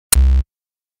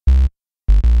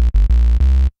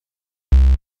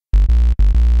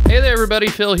everybody,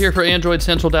 Phil here for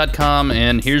AndroidCentral.com,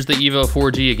 and here's the Evo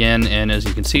 4G again, and as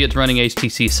you can see it's running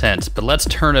HTC Sense, but let's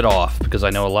turn it off, because I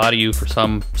know a lot of you, for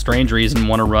some strange reason,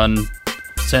 want to run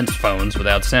Sense phones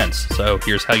without Sense. So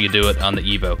here's how you do it on the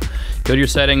Evo. Go to your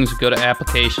settings, go to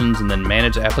Applications, and then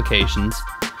Manage Applications,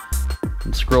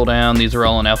 and scroll down. These are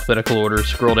all in alphabetical order.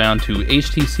 Scroll down to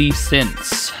HTC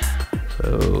Sense.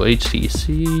 So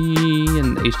HTC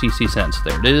and HTC Sense,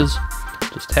 there it is.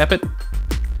 Just tap it.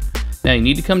 Now you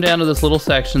need to come down to this little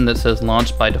section that says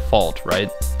Launch by Default, right?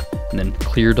 And then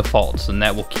Clear Defaults, and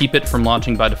that will keep it from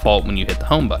launching by default when you hit the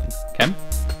Home button, okay?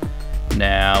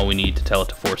 Now we need to tell it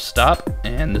to force stop,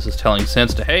 and this is telling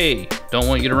Sense to, hey, don't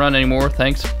want you to run anymore,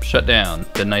 thanks, shut down.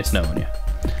 Been nice knowing you.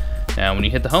 Now when you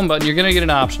hit the Home button, you're gonna get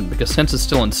an option, because Sense is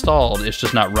still installed, it's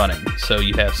just not running. So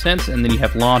you have Sense, and then you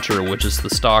have Launcher, which is the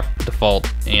stock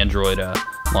default Android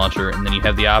launcher, and then you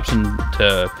have the option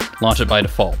to launch it by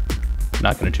default.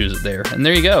 Not going to choose it there. And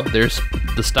there you go. There's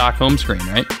the stock home screen,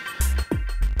 right?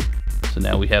 So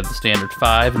now we have the standard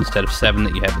 5 instead of 7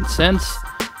 that you have in Sense.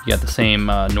 You got the same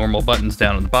normal buttons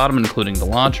down at the bottom, including the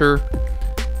launcher.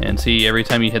 And see, every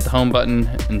time you hit the home button,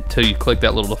 until you click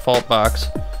that little default box,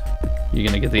 you're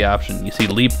going to get the option. You see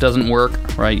Leap doesn't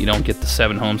work, right? You don't get the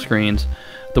 7 home screens.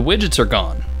 The widgets are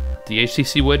gone. The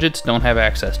HTC widgets don't have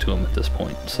access to them at this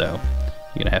point, so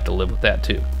you're going to have to live with that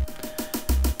too.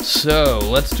 So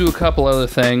let's do a couple other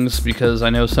things, because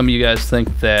I know some of you guys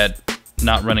think that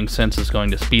not running Sense is going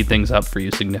to speed things up for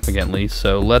you significantly.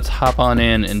 So let's hop on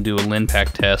in and do a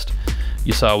Linpack test.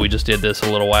 You saw we just did this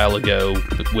a little while ago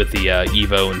with the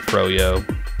Evo and Froyo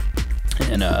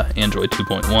and Android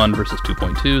 2.1 versus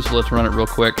 2.2. So let's run it real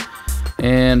quick.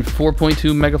 And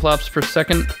 4.2 megaflops per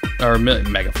second, or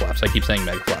megaflops, I keep saying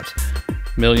megaflops.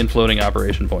 Million floating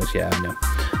operation points, yeah, I know.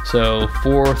 So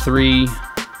 4.3.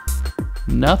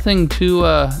 Nothing too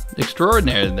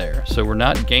extraordinary there, so we're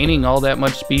not gaining all that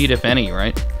much speed, if any,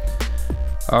 right?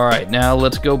 Alright, now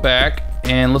let's go back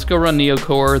and let's go run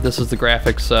NeoCore. This is the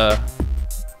graphics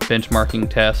benchmarking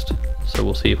test, so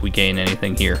we'll see if we gain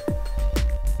anything here.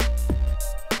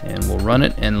 And we'll run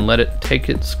it and let it take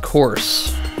its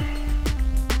course.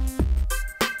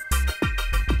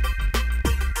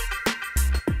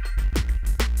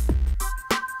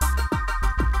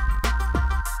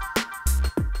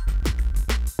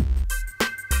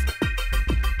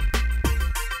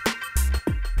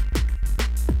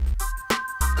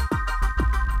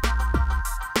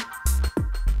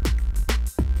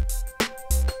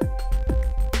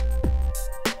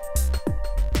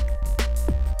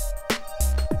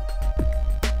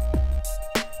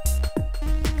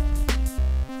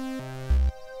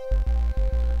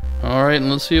 Alright, and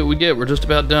let's see what we get. We're just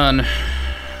about done.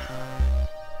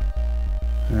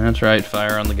 That's right,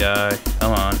 fire on the guy.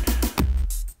 Come on.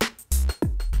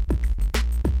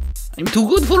 I'm too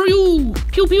good for you!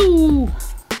 Pew pew!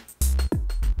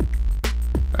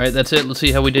 Alright, that's it. Let's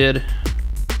see how we did.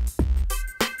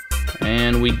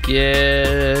 And we get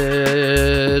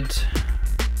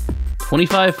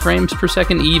 25 frames per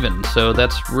second even, so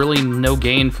that's really no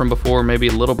gain from before, maybe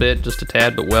a little bit, just a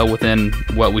tad, but well within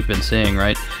what we've been seeing,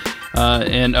 right?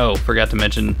 And oh, forgot to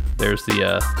mention, there's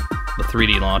the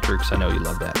 3D launcher, because I know you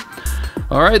love that.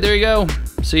 All right, there you go.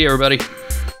 See you, everybody.